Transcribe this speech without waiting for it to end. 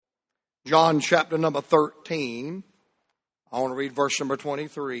John chapter number 13. I want to read verse number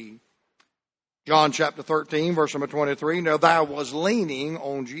 23. John chapter 13, verse number 23. Now there was leaning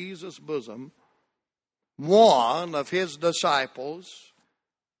on Jesus' bosom one of his disciples,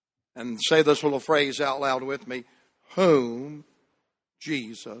 and say this little phrase out loud with me, whom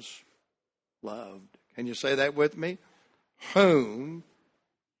Jesus loved. Can you say that with me? Whom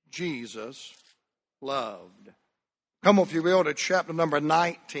Jesus loved. Come, if you will, to chapter number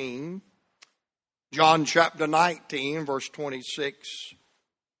 19. John chapter 19, verse 26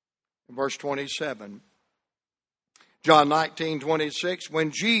 and verse 27. John 19:26. When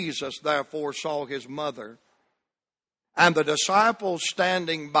Jesus therefore saw his mother and the disciples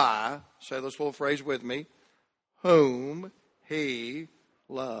standing by, say this little phrase with me, whom he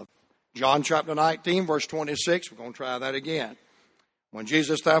loved. John chapter 19, verse 26. We're going to try that again. When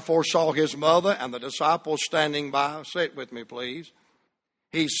Jesus therefore saw his mother and the disciples standing by, say it with me, please.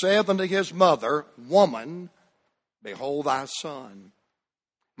 He said unto his mother, Woman, behold thy son.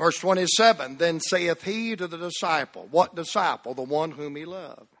 Verse 27, then saith he to the disciple, what disciple? The one whom he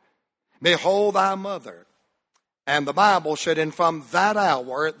loved. Behold thy mother. And the Bible said, and from that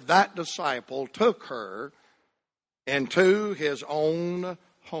hour, that disciple took her into his own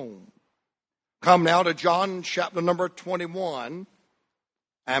home. Come now to John chapter number 21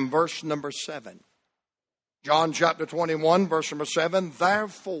 and verse number 7. John chapter 21, verse number 7.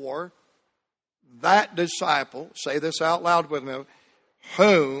 Therefore, that disciple, say this out loud with me,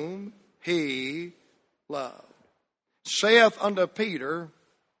 whom he loved, saith unto Peter,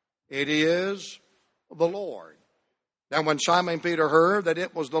 it is the Lord. Now when Simon Peter heard that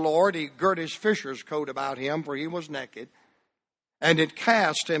it was the Lord, he girt his fisher's coat about him, for he was naked, and did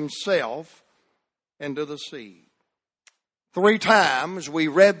cast himself into the sea. 3 times we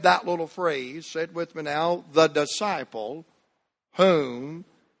read that little phrase, say it with me now, the disciple whom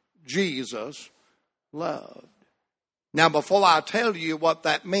Jesus loved. Now before I tell you what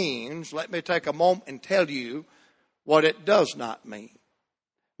that means, let me take a moment and tell you what it does not mean.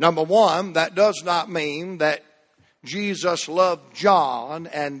 Number one, that does not mean that Jesus loved John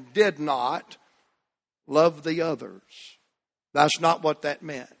and did not love the others. That's not what that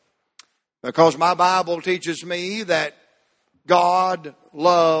meant. Because my Bible teaches me that God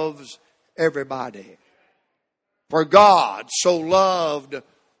loves everybody. For God so loved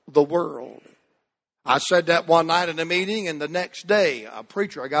the world. I said that one night in a meeting, and the next day a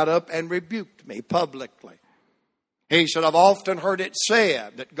preacher got up and rebuked me publicly. He said, I've often heard it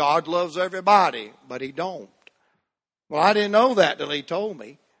said that God loves everybody, but he don't. Well, I didn't know that till he told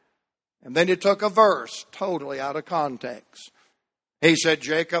me. And then he took a verse totally out of context. He said,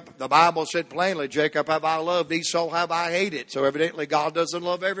 Jacob, the Bible said plainly, Jacob have I loved, Esau have I hated. So evidently God doesn't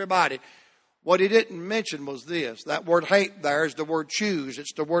love everybody. What he didn't mention was this. That word hate there is the word choose.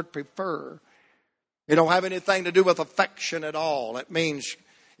 It's the word prefer. It don't have anything to do with affection at all. It means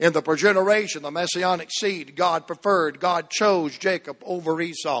in the progeneration, the messianic seed, God preferred, God chose Jacob over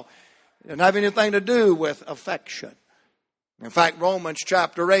Esau. It didn't have anything to do with affection. In fact, Romans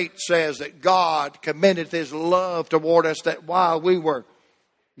chapter 8 says that God commended his love toward us, that while we were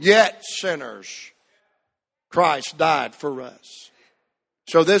yet sinners, Christ died for us.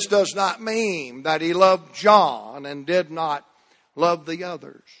 So this does not mean that he loved John and did not love the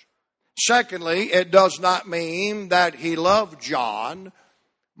others. Secondly, it does not mean that he loved John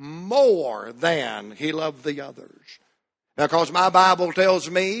more than he loved the others. Because my Bible tells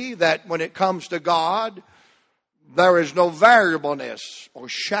me that when it comes to God, there is no variableness or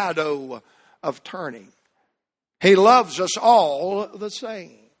shadow of turning. He loves us all the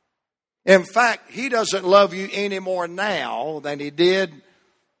same. In fact, he doesn't love you any more now than he did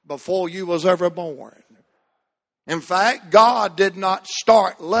before you was ever born. In fact, God did not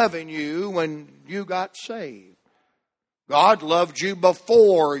start loving you when you got saved. God loved you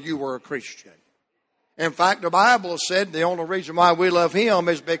before you were a Christian. In fact, the Bible said the only reason why we love him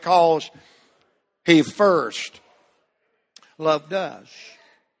is because he first loved us.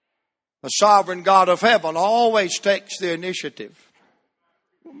 The sovereign God of heaven always takes the initiative.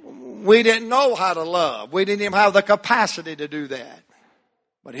 We didn't know how to love. We didn't even have the capacity to do that.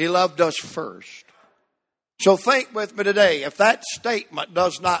 But he loved us first. So think with me today, if that statement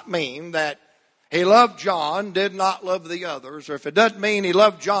does not mean that he loved John, did not love the others, or if it doesn't mean he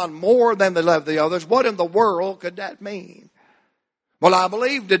loved John more than they loved the others, what in the world could that mean? Well, I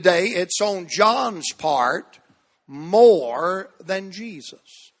believe today it's on John's part more than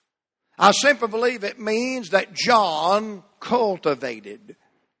Jesus. I simply believe it means that John cultivated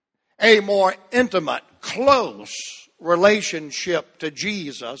a more intimate, close relationship to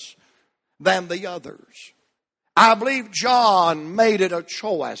Jesus than the others. I believe John made it a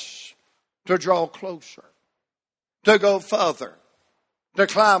choice to draw closer, to go further, to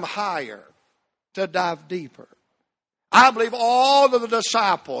climb higher, to dive deeper. I believe all of the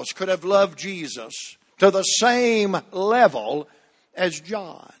disciples could have loved Jesus to the same level as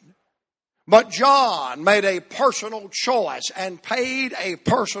John. But John made a personal choice and paid a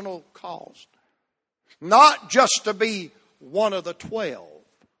personal cost. Not just to be one of the 12.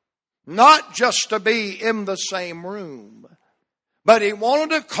 Not just to be in the same room. But he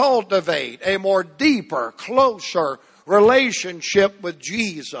wanted to cultivate a more deeper, closer relationship with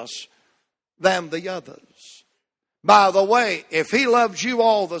Jesus than the others. By the way, if he loves you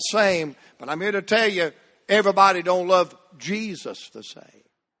all the same, but I'm here to tell you, everybody don't love Jesus the same.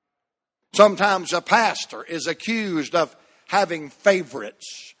 Sometimes a pastor is accused of having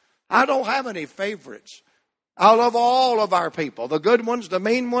favorites. I don't have any favorites. I love all of our people. The good ones, the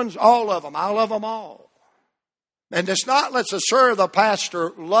mean ones, all of them. I love them all. And it's not necessarily the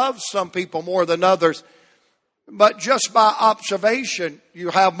pastor loves some people more than others, but just by observation, you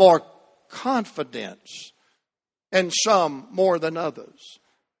have more confidence in some more than others.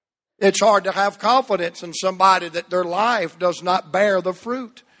 It's hard to have confidence in somebody that their life does not bear the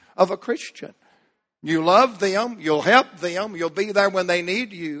fruit of a Christian. You love them, you'll help them, you'll be there when they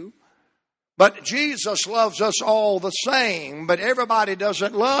need you. But Jesus loves us all the same, but everybody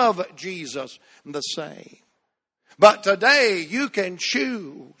doesn't love Jesus the same. But today you can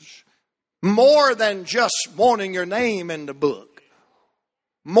choose more than just wanting your name in the book.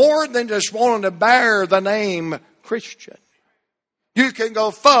 More than just wanting to bear the name Christian. You can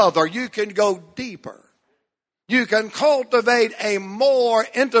go further. You can go deeper. You can cultivate a more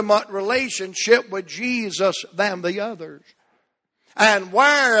intimate relationship with Jesus than the others. And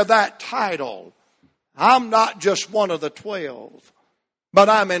wear that title. I'm not just one of the 12, but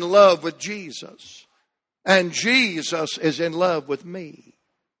I'm in love with Jesus. And Jesus is in love with me.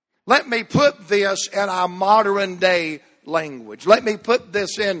 Let me put this in our modern day language. Let me put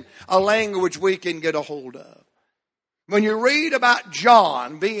this in a language we can get a hold of. When you read about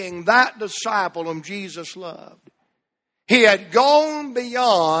John being that disciple whom Jesus loved, he had gone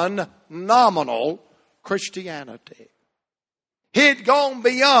beyond nominal Christianity. He had gone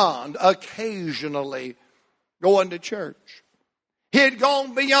beyond occasionally going to church. He had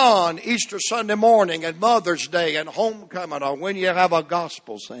gone beyond Easter Sunday morning and Mother's Day and homecoming or when you have a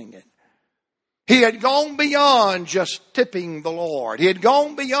gospel singing. He had gone beyond just tipping the Lord. He had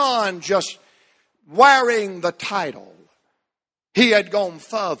gone beyond just wearing the title. He had gone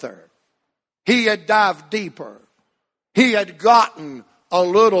further. He had dived deeper. He had gotten a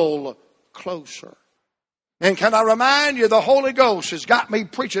little closer. And can I remind you, the Holy Ghost has got me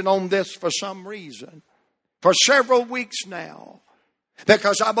preaching on this for some reason. For several weeks now.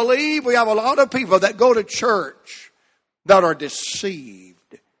 Because I believe we have a lot of people that go to church that are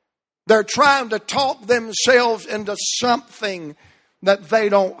deceived. They're trying to talk themselves into something that they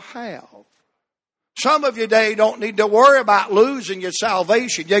don't have. Some of you today don't need to worry about losing your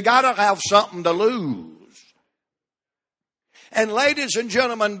salvation. You got to have something to lose. And ladies and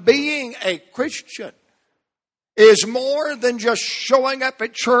gentlemen, being a Christian is more than just showing up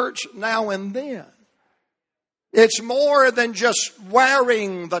at church now and then. It's more than just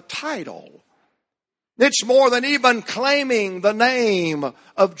wearing the title. It's more than even claiming the name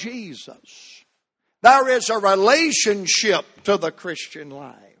of Jesus. There is a relationship to the Christian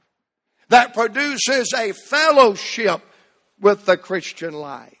life that produces a fellowship with the Christian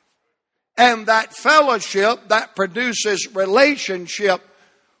life. And that fellowship that produces relationship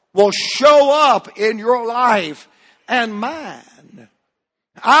will show up in your life and mine.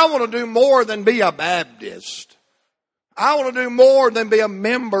 I want to do more than be a Baptist. I want to do more than be a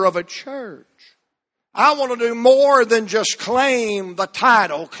member of a church. I want to do more than just claim the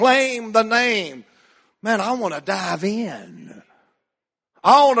title, claim the name. Man, I want to dive in.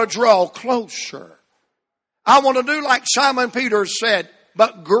 I want to draw closer. I want to do like Simon Peter said,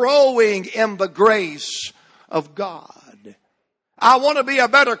 but growing in the grace of God. I want to be a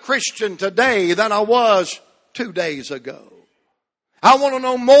better Christian today than I was 2 days ago. I want to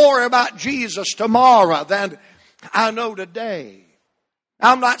know more about Jesus tomorrow than I know today.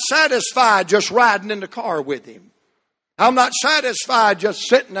 I'm not satisfied just riding in the car with him. I'm not satisfied just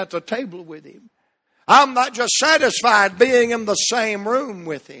sitting at the table with him. I'm not just satisfied being in the same room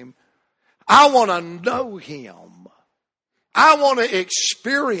with him. I want to know him. I want to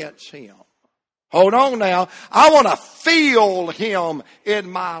experience him. Hold on now. I want to feel him in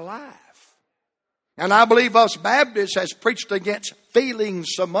my life. And I believe us Baptists has preached against feeling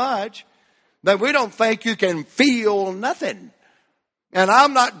so much that we don't think you can feel nothing. And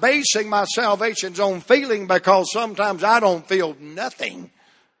I'm not basing my salvation on feeling because sometimes I don't feel nothing.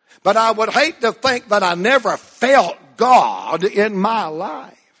 But I would hate to think that I never felt God in my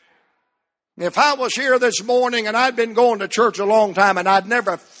life. If I was here this morning and I'd been going to church a long time and I'd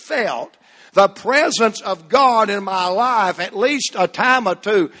never felt the presence of God in my life at least a time or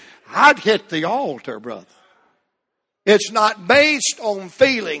two, I'd hit the altar, brother. It's not based on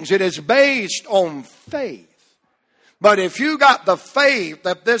feelings. It is based on faith. But if you got the faith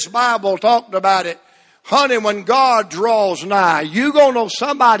that this Bible talked about it, honey, when God draws nigh, you gonna know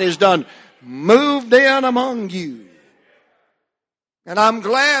somebody's done moved in among you. And I'm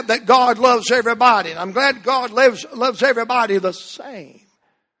glad that God loves everybody. And I'm glad God loves everybody the same.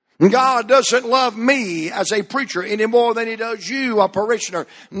 God doesn't love me as a preacher any more than He does you, a parishioner.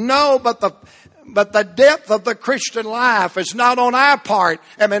 No, but the depth of the Christian life is not on our part.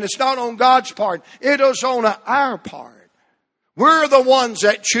 It's not on God's part. It is on our part. We're the ones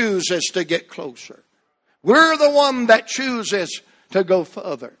that chooses to get closer. We're the one that chooses to go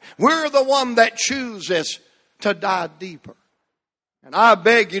further. We're the one that chooses to dive deeper. And I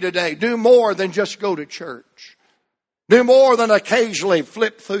beg you today, do more than just go to church. Do more than occasionally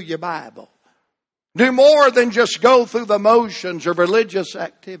flip through your Bible. Do more than just go through the motions of religious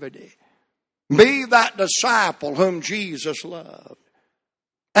activity. Be that disciple whom Jesus loved.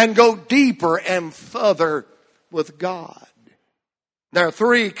 And go deeper and further with God. There are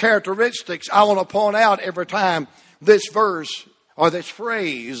three characteristics I want to point out every time this verse or this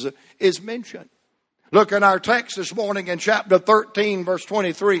phrase is mentioned. Look in our text this morning in chapter 13, verse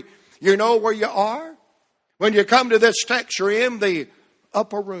 23. You know where you are? When you come to this text, you're in the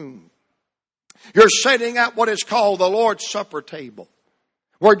upper room. You're sitting at what is called the Lord's Supper table,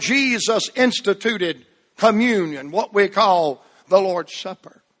 where Jesus instituted communion, what we call the Lord's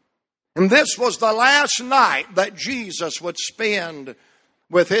Supper. And this was the last night that Jesus would spend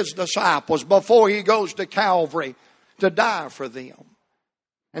with His disciples before He goes to Calvary to die for them.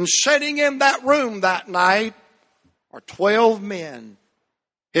 And sitting in that room that night are 12 men,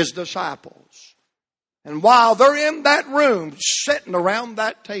 His disciples. And while they're in that room, sitting around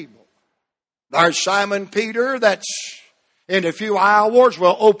that table, there's Simon Peter that's in a few hours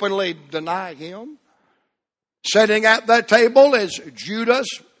will openly deny Him. Sitting at that table is Judas.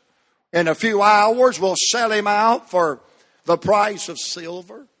 In a few hours will sell Him out for the price of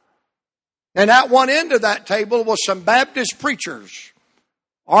silver. And at one end of that table was some Baptist preachers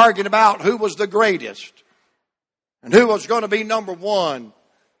arguing about who was the greatest and who was going to be number one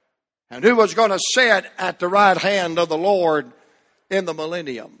and who was going to sit at the right hand of the Lord in the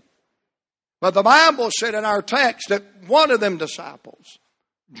millennium. But the Bible said in our text that one of them disciples,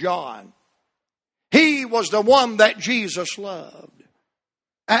 John, he was the one that Jesus loved.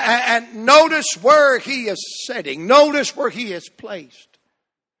 And notice where he is sitting. Notice where he is placed.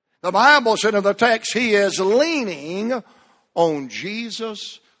 The Bible said in the text, he is leaning on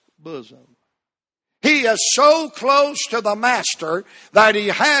Jesus' bosom. He is so close to the Master that he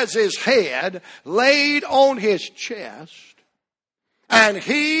has his head laid on his chest, and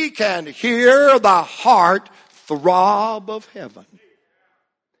he can hear the heart throb of heaven.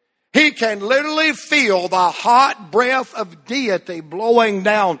 He can literally feel the hot breath of deity blowing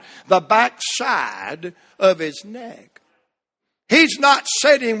down the backside of his neck. He's not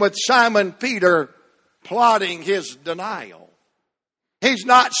sitting with Simon Peter plotting his denial. He's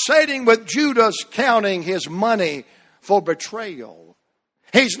not sitting with Judas counting his money for betrayal.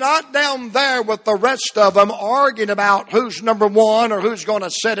 He's not down there with the rest of them arguing about who's number one or who's going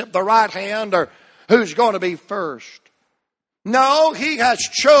to sit at the right hand or who's going to be first. No, he has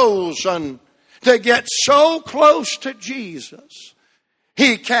chosen to get so close to Jesus,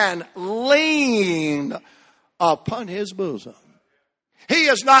 he can lean upon his bosom. He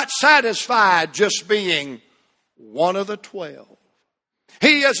is not satisfied just being one of the 12.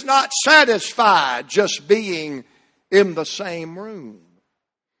 He is not satisfied just being in the same room.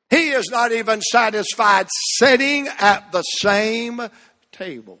 He is not even satisfied sitting at the same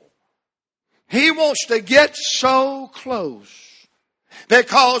table. He wants to get so close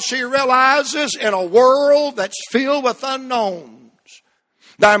because he realizes in a world that's filled with unknowns,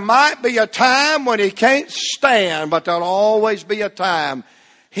 there might be a time when he can't stand, but there'll always be a time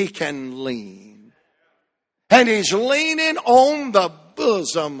he can lean. And he's leaning on the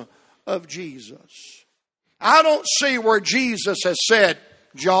bosom of Jesus. I don't see where Jesus has said,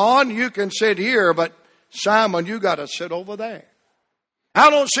 John, you can sit here, but Simon, you got to sit over there. I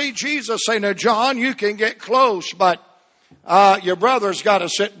don't see Jesus saying to John, you can get close, but your brother's got to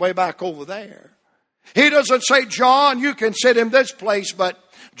sit way back over there. He doesn't say, John, you can sit in this place, but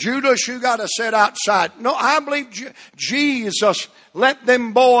Judas, you got to sit outside. No, I believe Jesus let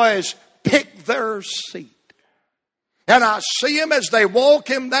them boys pick their seat. And I see them as they walk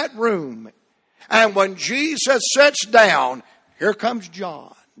in that room. And when Jesus sits down, here comes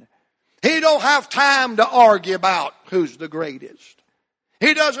John. He don't have time to argue about who's the greatest.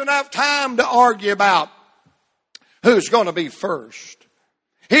 He doesn't have time to argue about who's going to be first.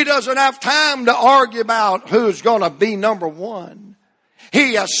 He doesn't have time to argue about who's going to be number one.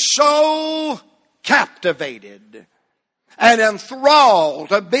 He is so captivated and enthralled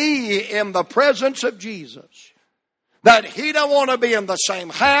to be in the presence of Jesus that he don't want to be in the same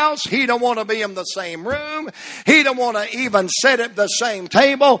house. He don't want to be in the same room. He don't want to even sit at the same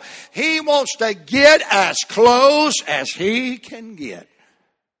table. He wants to get as close as he can get.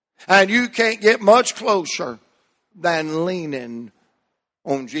 And you can't get much closer than leaning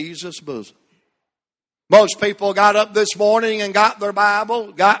on Jesus' bosom. Most people got up this morning and got their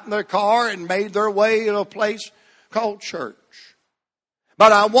Bible, got in their car, and made their way to a place called church.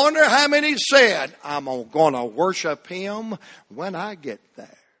 But I wonder how many said, I'm going to worship him when I get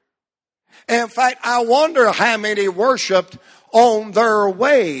there. In fact, I wonder how many worshiped on their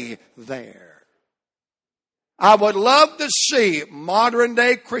way there. I would love to see modern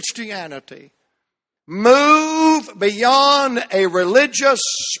day Christianity move beyond a religious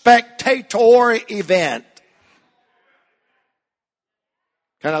spectator event.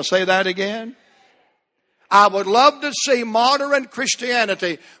 Can I say that again? I would love to see modern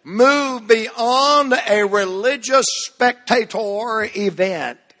Christianity move beyond a religious spectator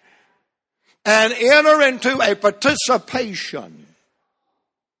event and enter into a participation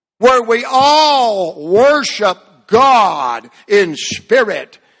where we all worship God in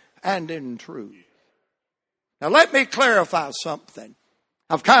spirit and in truth. Now let me clarify something.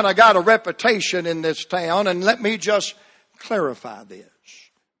 I've kind of got a reputation in this town, and let me just clarify this.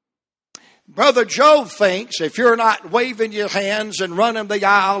 Brother Joe thinks if you're not waving your hands and running the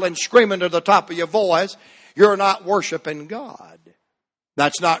aisle and screaming to the top of your voice, you're not worshiping God.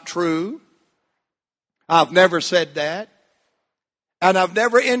 That's not true. I've never said that. And I've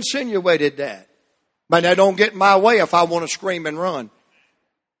never insinuated that. But that don't get in my way if I want to scream and run.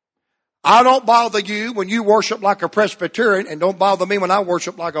 I don't bother you when you worship like a Presbyterian, and don't bother me when I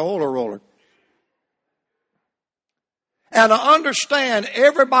worship like a holy roller. And I understand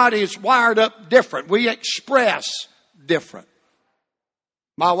everybody's wired up different. We express different.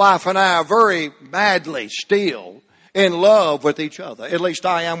 My wife and I are very madly still in love with each other. At least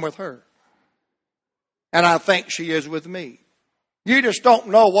I am with her. And I think she is with me. You just don't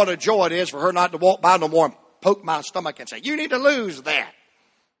know what a joy it is for her not to walk by no more and poke my stomach and say, you need to lose that.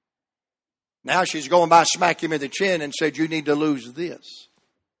 Now she's going by, smack him in the chin and said, you need to lose this.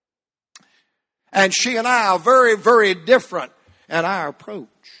 And she and I are very, very different in our approach.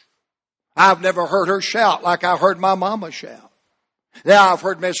 I've never heard her shout like I heard my mama shout. Now I've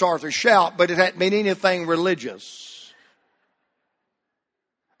heard Miss Arthur shout, but it hadn't mean anything religious.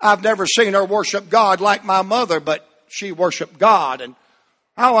 I've never seen her worship God like my mother, but she worshiped God, and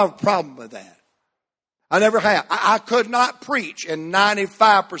I don't have a problem with that. I never have. I could not preach in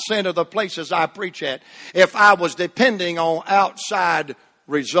 95% of the places I preach at if I was depending on outside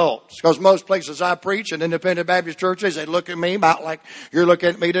results. Because most places I preach in independent Baptist churches, they look at me about like you're looking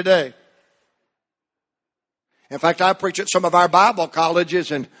at me today. In fact, I preach at some of our Bible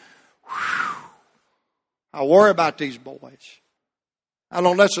colleges, and I worry about these boys. I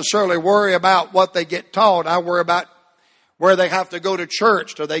don't necessarily worry about what they get taught. I worry about where they have to go to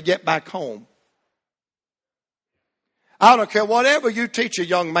church till they get back home. I don't care whatever you teach a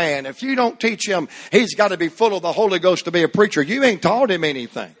young man. If you don't teach him he's got to be full of the Holy Ghost to be a preacher, you ain't taught him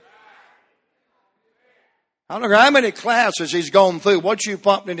anything. I don't care how many classes he's gone through, what you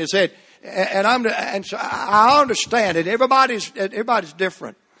pumped in his head. And so I understand it. Everybody's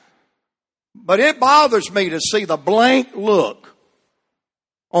different. But it bothers me to see the blank look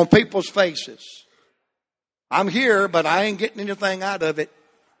on people's faces. I'm here, but I ain't getting anything out of it.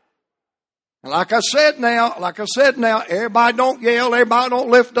 And like I said now, everybody don't yell, everybody don't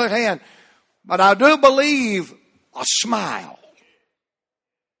lift their hand. But I do believe a smile.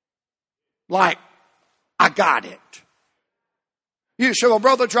 Like, I got it. You say, well,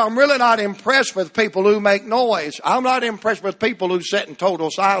 Brother John, I'm really not impressed with people who make noise. I'm not impressed with people who sit in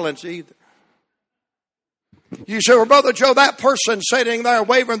total silence either. You say, well, Brother Joe, that person sitting there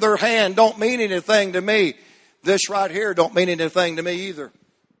waving their hand don't mean anything to me. This right here don't mean anything to me either.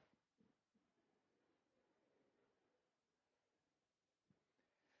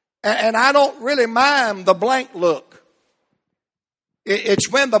 And I don't really mind the blank look. It's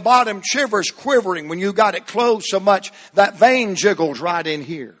when the bottom shivers quivering, when you got it closed so much, that vein jiggles right in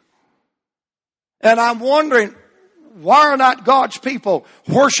here. And I'm wondering, why are not God's people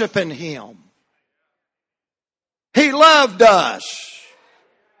worshiping Him? He loved us.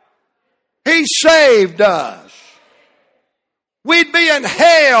 He saved us. We'd be in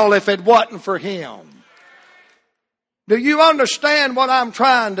hell if it wasn't for Him. Do you understand what I'm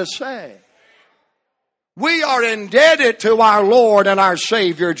trying to say? We are indebted to our Lord and our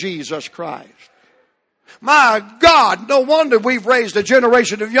Savior, Jesus Christ. My God, no wonder we've raised a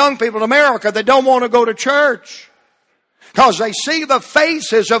generation of young people in America that don't want to go to church. Because they see the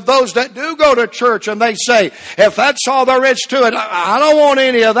faces of those that do go to church and they say, if that's all there is to it, I don't want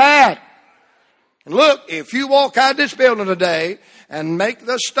any of that. And look, if you walk out of this building today and make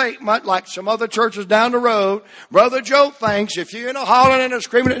the statement like some other churches down the road, Brother Joe thinks, if you're hollering and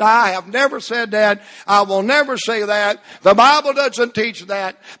screaming, I have never said that, I will never say that, the Bible doesn't teach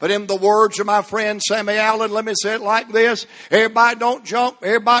that, but in the words of my friend Sammy Allen, let me say it like this, everybody don't jump,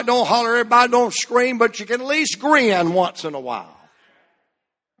 everybody don't holler, everybody don't scream, but you can at least grin once in a while.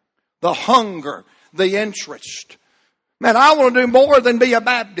 The hunger, the interest. Man, I want to do more than be a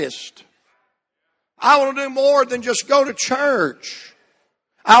Baptist. I want to do more than just go to church.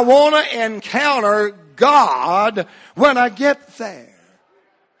 I want to encounter God when I get there.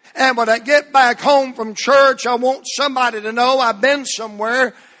 And when I get back home from church, I want somebody to know I've been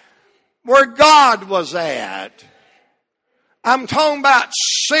somewhere where God was at. I'm talking about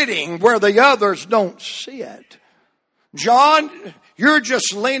sitting where the others don't sit. John, you're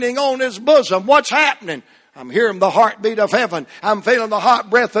just leaning on His bosom. What's happening? I'm hearing the heartbeat of heaven. I'm feeling the hot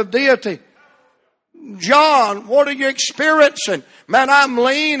breath of deity. John, what are you experiencing? Man, I'm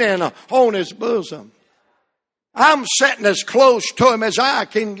leaning on His bosom. I'm sitting as close to Him as I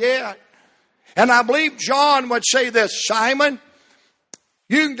can get. And I believe John would say this, Simon,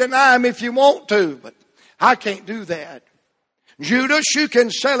 you can deny Him if you want to, but I can't do that. Judas, you can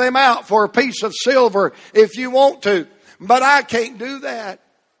sell Him out for a piece of silver if you want to, but I can't do that.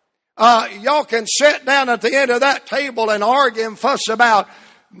 Y'all can sit down at the end of that table and argue and fuss about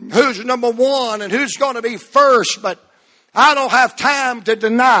who's number one and who's going to be first, but I don't have time to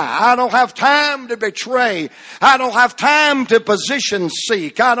deny. I don't have time to betray. I don't have time to position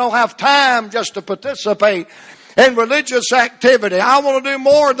seek. I don't have time just to participate in religious activity. I want to do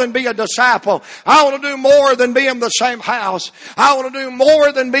more than be a disciple. I want to do more than be in the same house. I want to do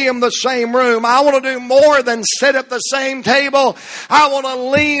more than be in the same room. I want to do more than sit at the same table. I want to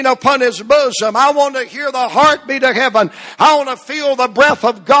lean upon His bosom. I want to hear the heartbeat of heaven. I want to feel the breath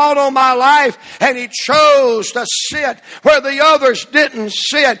of God on my life. And He chose to sit where the others didn't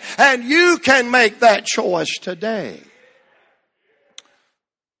sit. And you can make that choice today.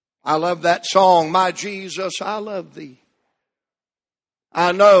 I love that song, My Jesus, I love Thee.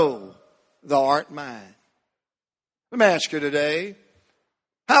 I know Thou art mine. Let me ask you today,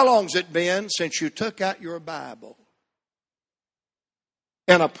 how long's it been since you took out your Bible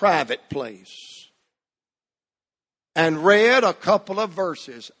in a private place and read a couple of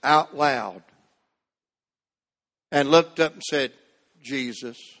verses out loud and looked up and said,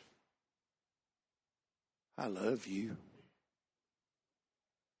 Jesus, I love You.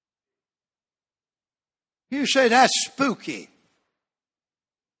 You say that's spooky.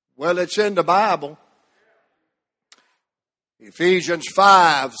 Well, it's in the Bible. Ephesians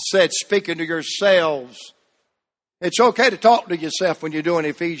 5 said, speaking to yourselves. It's okay to talk to yourself when you're doing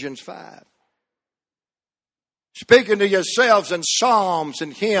Ephesians 5. Speaking to yourselves in psalms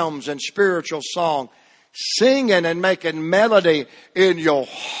and hymns and spiritual song. Singing and making melody in your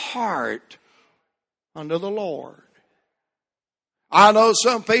heart unto the Lord. I know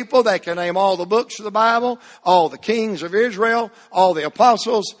some people that can name all the books of the Bible, all the kings of Israel, all the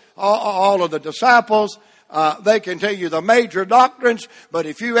apostles, all of the disciples. They can tell you the major doctrines, but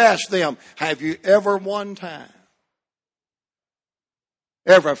if you ask them, have you ever one time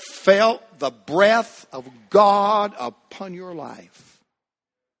ever felt the breath of God upon your life?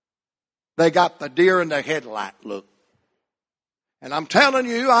 They got the deer in the headlight look. And I'm telling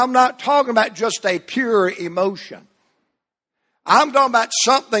you, I'm not talking about just a pure emotion. I'm talking about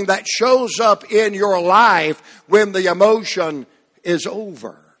something that shows up in your life when the emotion is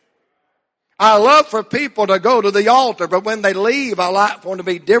over. I love for people to go to the altar, but when they leave, I like for them to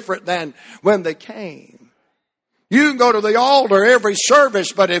be different than when they came. You can go to the altar every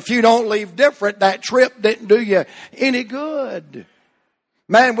service, but if you don't leave different, that trip didn't do you any good.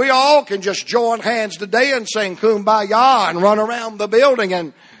 Man, we all can just join hands today and sing Kumbaya and run around the building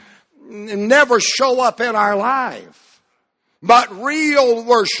and never show up in our life. But real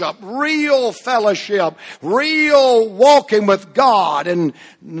worship, real fellowship, real walking with God and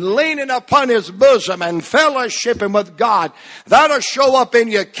leaning upon His bosom and fellowshipping with God, that'll show up in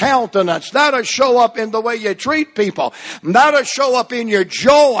your countenance. That'll show up in the way you treat people. That'll show up in your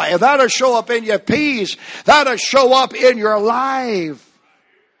joy. That'll show up in your peace. That'll show up in your life.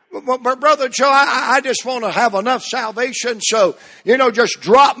 But Brother Joe, I just want to have enough salvation so, just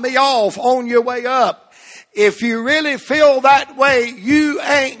drop me off on your way up. If you really feel that way, you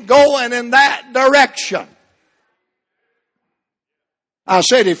ain't going in that direction. I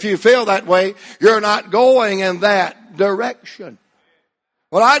said if you feel that way, you're not going in that direction.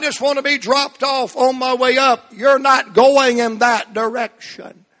 Well, I just want to be dropped off on my way up. You're not going in that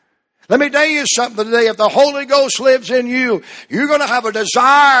direction. Let me tell you something today. If the Holy Ghost lives in you, you're going to have a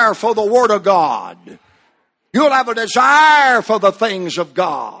desire for the Word of God. You'll have a desire for the things of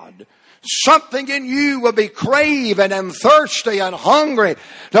God. Something in you will be craving and thirsty and hungry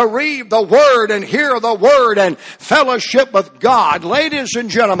to read the Word and hear the Word and fellowship with God. Ladies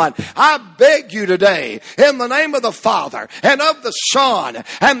and gentlemen, I beg you today, in the name of the Father and of the Son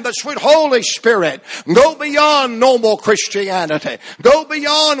and the sweet Holy Spirit, go beyond normal Christianity. Go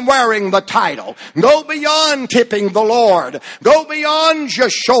beyond wearing the title. Go beyond tipping the Lord. Go beyond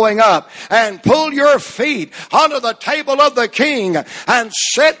just showing up and pull your feet under the table of the King and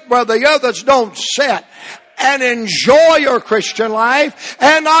sit where the others don't sit, and enjoy your Christian life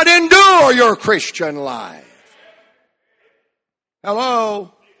and not endure your Christian life.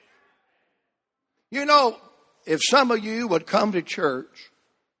 Hello? If some of you would come to church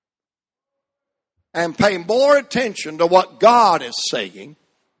and pay more attention to what God is saying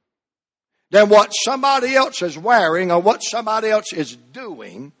than what somebody else is wearing or what somebody else is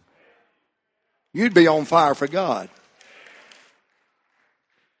doing, you'd be on fire for God.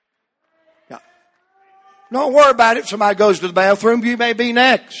 Don't worry about it. If somebody goes to the bathroom, you may be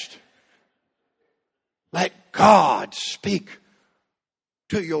next. Let God speak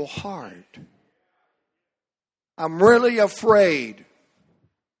to your heart. I'm really afraid,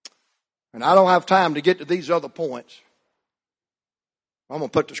 and I don't have time to get to these other points. I'm going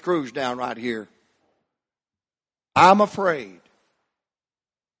to put the screws down right here. I'm afraid.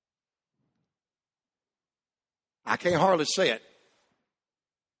 I can't hardly say it.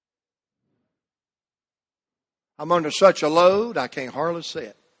 I'm under such a load, I can't hardly say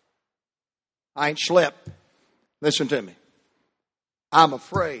it. I ain't slept. Listen to me. I'm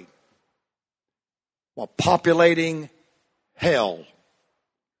afraid of populating hell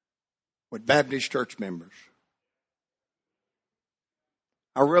with Baptist church members.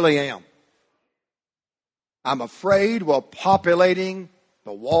 I really am. I'm afraid of populating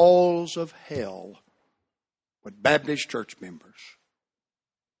the walls of hell with Baptist church members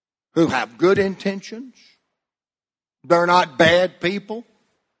who have good intentions. They're not bad people.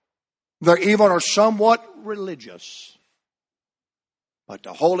 They even are somewhat religious. But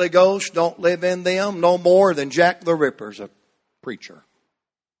the Holy Ghost don't live in them no more than Jack the Ripper's a preacher.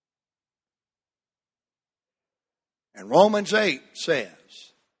 And Romans 8 says,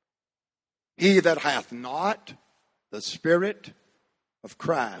 he that hath not the Spirit of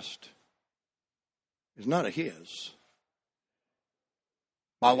Christ is none of his.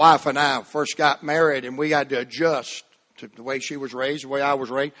 My wife and I first got married and we had to adjust to the way she was raised, the way I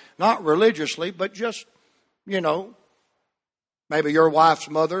was raised. Not religiously, but just, maybe your wife's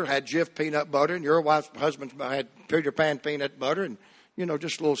mother had Jif peanut butter and your wife's husband's had Peter Pan peanut butter and,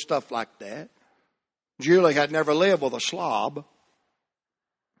 just little stuff like that. Julie had never lived with a slob.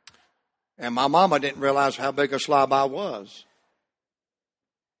 And my mama didn't realize how big a slob I was.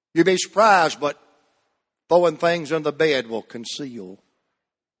 You'd be surprised, but throwing things in the bed will conceal.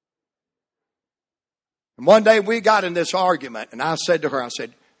 And one day we got in this argument, and I said to her,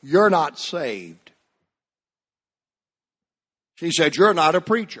 you're not saved. She said, you're not a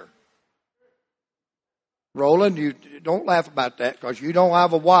preacher. Roland, you don't laugh about that because you don't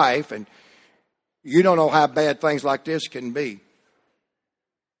have a wife and you don't know how bad things like this can be.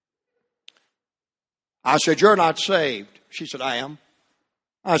 I said, you're not saved. She said, I am.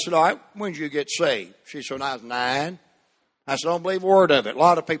 I said, all right, when did you get saved? She said, when I was 9. I said, I don't believe a word of it. A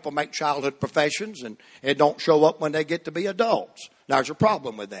lot of people make childhood professions and it don't show up when they get to be adults. There's a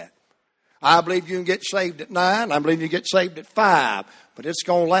problem with that. I believe you can get saved at 9. I believe you can get saved at 5. But it's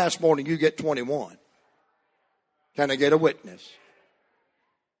going to last more than you get 21. Can I get a witness?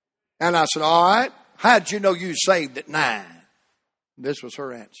 And I said, all right, how did you know you saved at 9? This was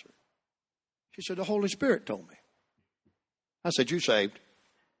her answer. She said, the Holy Spirit told me. I said, you saved?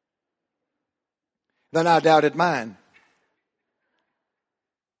 Then I doubted mine.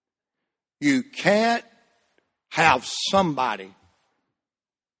 You can't have somebody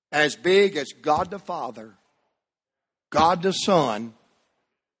as big as God the Father, God the Son,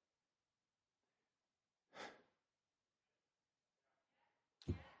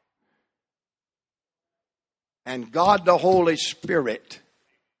 and God the Holy Spirit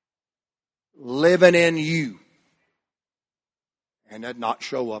living in you, and that not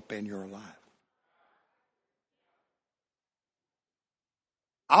show up in your life.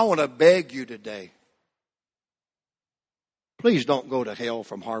 I want to beg you today, please don't go to hell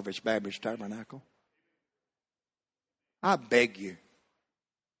from Harvest Baptist Tabernacle. I beg you.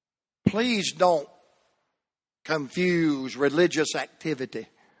 Please don't confuse religious activity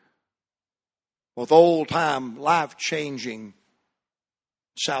with old-time, life-changing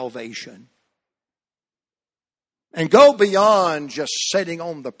salvation. And go beyond just sitting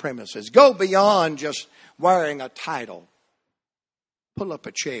on the premises. Go beyond just wearing a title. Pull up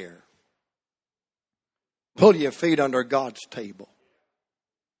a chair. Pull your feet under God's table.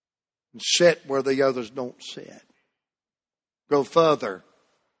 And sit where the others don't sit. Go further.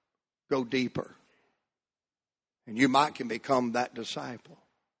 Go deeper. And you might can become that disciple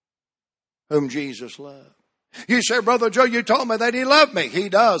whom Jesus loved. You say, Brother Joe, you told me that He loved me. He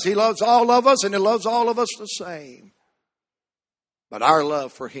does. He loves all of us, and He loves all of us the same. But our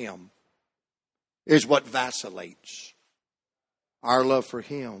love for Him is what vacillates. Our love for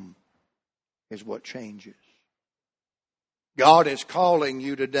Him is what changes. God is calling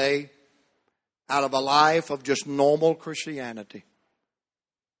you today out of a life of just normal Christianity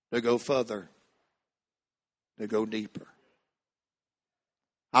to go further, to go deeper.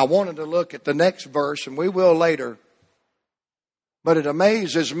 I wanted to look at the next verse, and we will later. But it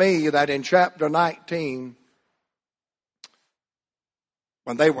amazes me that in chapter 19,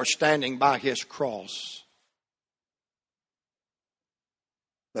 when they were standing by His cross,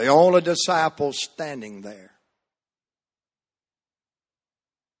 the only disciple standing there,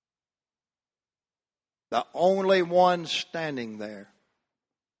 the only one standing there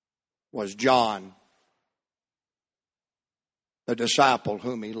was John, the disciple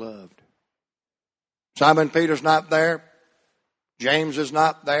whom He loved. Simon Peter's not there. James is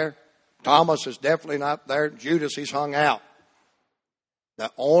not there. Thomas is definitely not there. Judas, he's hung out.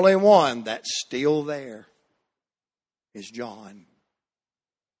 The only one that's still there is John.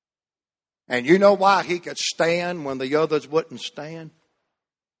 And you know why he could stand when the others wouldn't stand?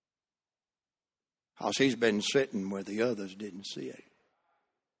 Because he's been sitting where the others didn't sit.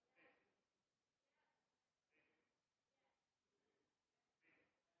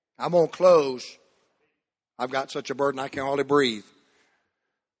 I'm going to close. I've got such a burden I can hardly breathe.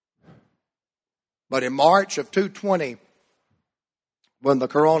 But in March of 2020, when the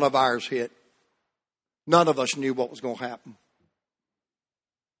coronavirus hit, none of us knew what was going to happen.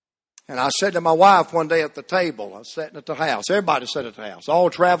 And I said to my wife one day at the table, I was sitting at the house. Everybody sat at the house.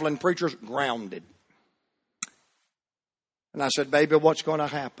 All traveling preachers grounded. And I said, baby, what's going to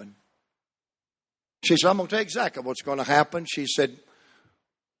happen? She said, I'm going to tell you exactly what's going to happen. She said,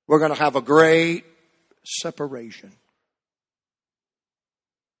 we're going to have a great separation.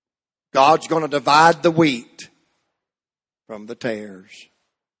 God's going to divide the wheat from the tares.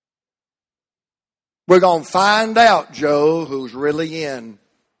 We're going to find out, Joe, who's really in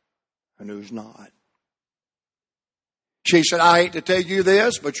and who's not. She said, I hate to tell you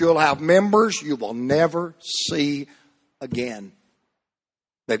this, but you'll have members you will never see again.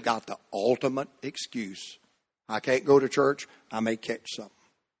 They've got the ultimate excuse. I can't go to church. I may catch something.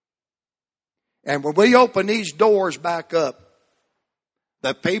 And when we open these doors back up,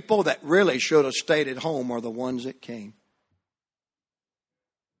 the people that really should have stayed at home are the ones that came.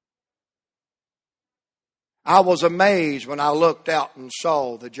 I was amazed when I looked out and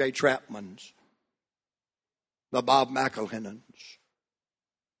saw the Jay Trapmans, the Bob McElhennons,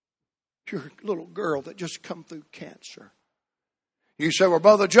 your little girl that just come through cancer. You say, well,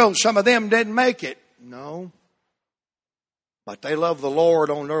 Brother Joe, some of them didn't make it. No. But they love the Lord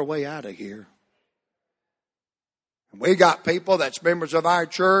on their way out of here. And we got people that's members of our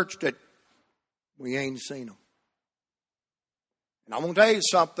church that we ain't seen them. And I'm going to tell you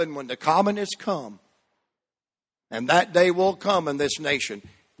something, when the communists come, and that day will come in this nation,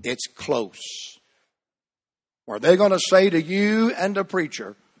 it's close. Where they're going to say to you and the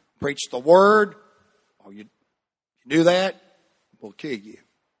preacher, preach the word, or you do that, we'll kill you.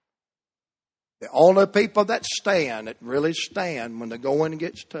 The only people that stand, that really stand when the going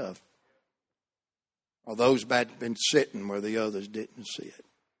gets tough, are those that have been sitting where the others didn't see it.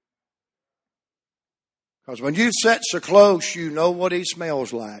 Because when you sit so close, you know what He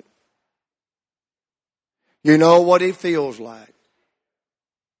smells like. You know what He feels like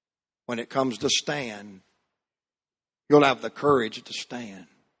when it comes to stand You'll have the courage to stand.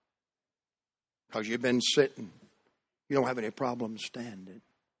 Because you've been sitting. You don't have any problem standing.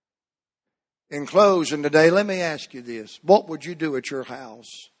 In closing today, let me ask you this. What would you do at your house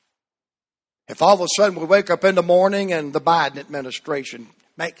if all of a sudden we wake up in the morning and the Biden administration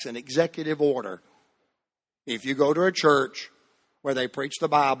makes an executive order? If you go to a church where they preach the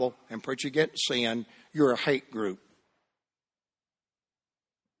Bible and preach against sin, you're a hate group.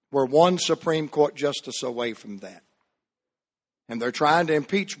 We're one Supreme Court justice away from that. And they're trying to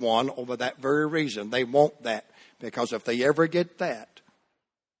impeach one over that very reason. They want that because if they ever get that,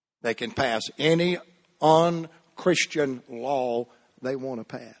 they can pass any unchristian law they want to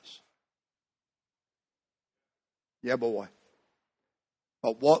pass. Yeah, boy.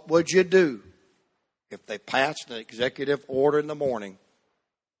 But what would you do if they passed an executive order in the morning?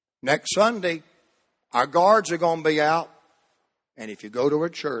 Next Sunday, our guards are going to be out. And if you go to a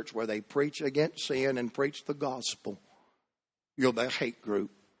church where they preach against sin and preach the gospel, you'll be a hate group.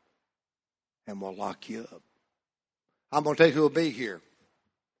 And we'll lock you up. I'm going to tell you who will be here.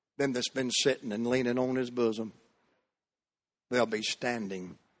 Them that's been sitting and leaning on his bosom. They'll be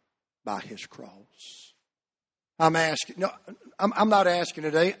standing by his cross. I'm asking, no, I'm not asking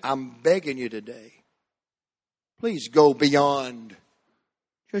today. I'm begging you today. Please go beyond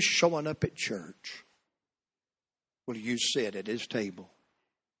just showing up at church. Will you sit at his table?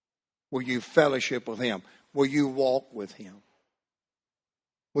 Will you fellowship with him? Will you walk with him?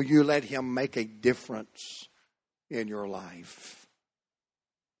 Will you let him make a difference in your life?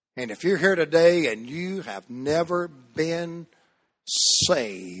 And if you're here today and you have never been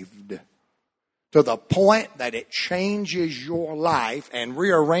saved to the point that it changes your life and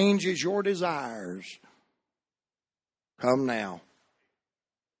rearranges your desires, come now.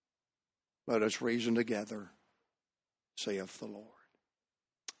 Let us reason together, saith the Lord.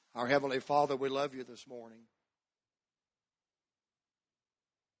 Our Heavenly Father, we love you this morning.